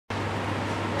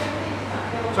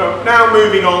So now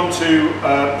moving on to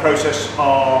process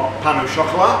our pan au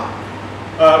chocolat.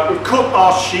 We've cut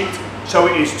our sheet so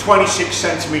it is 26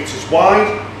 centimetres wide,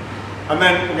 and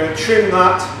then we're going to trim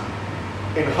that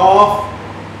in half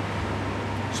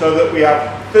so that we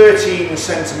have 13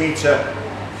 centimetre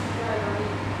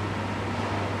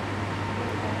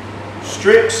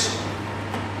strips,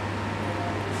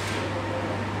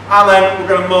 and then we're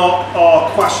going to mark our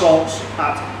croissants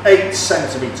at 8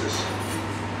 centimetres.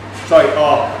 Sorry,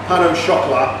 our pan au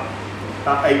chocolat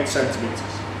at 8 centimetres.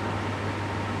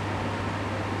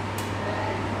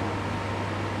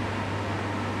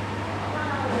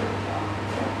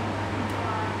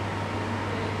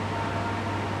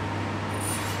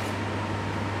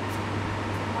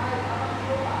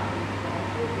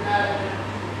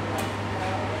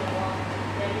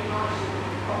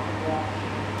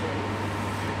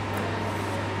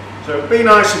 So be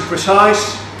nice and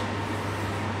precise.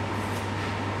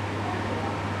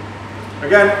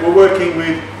 Again, we're working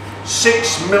with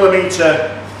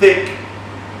 6mm thick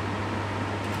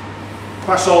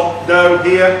croissant dough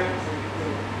here.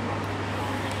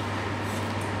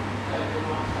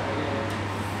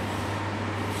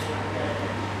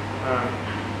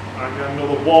 I get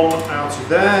another one out of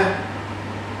there.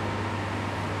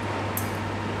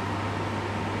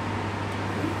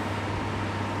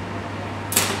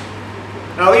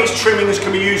 Now these trimmings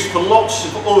can be used for lots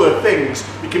of other things.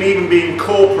 They can even be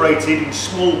incorporated in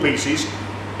small pieces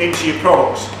into your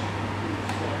products.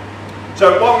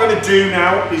 So what I'm going to do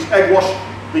now is egg wash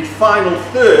the final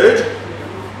third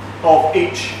of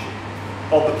each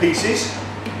of the pieces,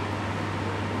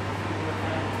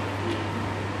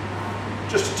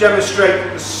 just to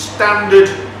demonstrate the standard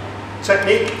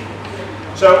technique.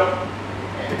 So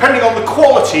depending on the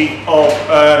quality of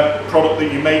product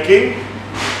that you're making,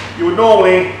 you would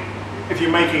normally, if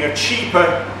you're making a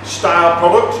cheaper style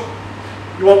product,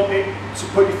 you want it to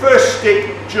put your first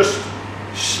stick just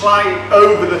slightly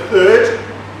over the third,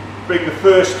 bring the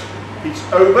first piece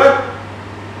over,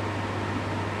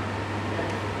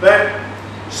 then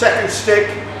second stick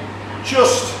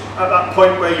just at that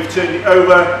point where you've turned it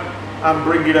over and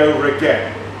bring it over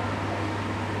again.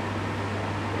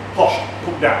 Push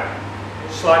down,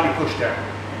 slightly push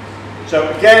down. So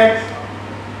again,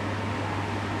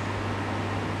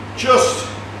 just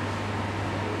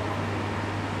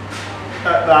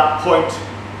at that point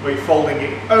where you're folding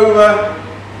it over,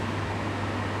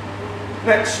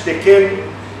 next stick in,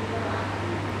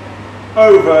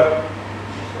 over,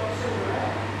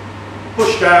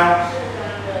 push down.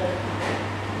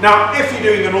 Now if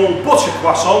you're doing an all butter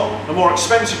croissant, a more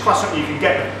expensive croissant, you can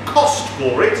get the cost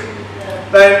for it,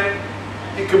 then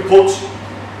you can put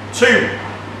 2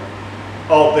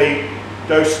 of the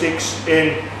dough sticks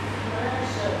in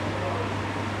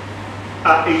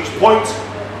at each point,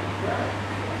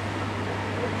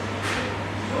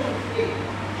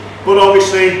 but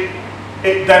obviously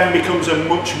it then becomes a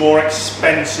much more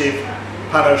expensive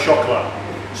pan au chocolat,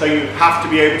 so you have to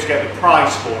be able to get the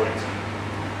price for it.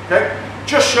 Okay,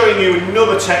 just showing you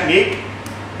another technique.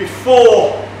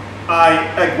 Before I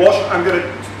egg wash, I'm going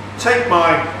to take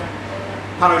my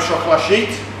pan au chocolat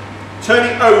sheet, turn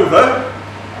it over,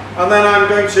 and then I'm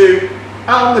going to,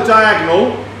 on the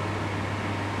diagonal,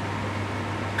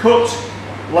 cut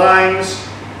lines.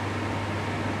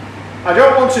 I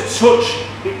don't want to touch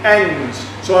the ends,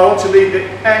 so I want to leave the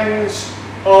ends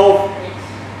of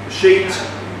the sheet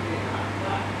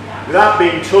without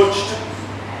being touched.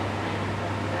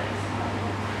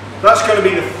 That's going to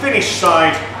be the finished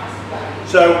side.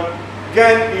 So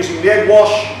again, using the egg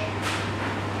wash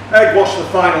the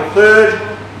final third,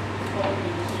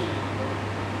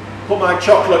 put my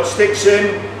chocolate sticks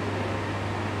in,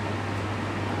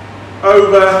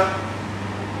 over,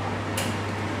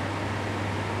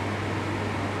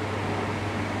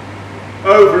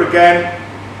 over again,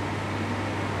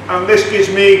 and this gives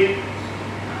me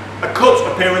a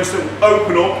cut appearance that will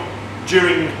open up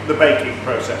during the baking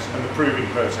process and the proving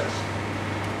process.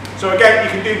 So again, you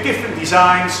can do different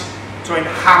designs to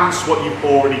enhance what you've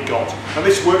already got, and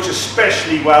this works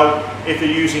especially well if you're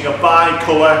using a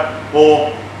bi-colour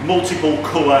or multiple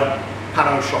colour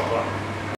pan au chocolat.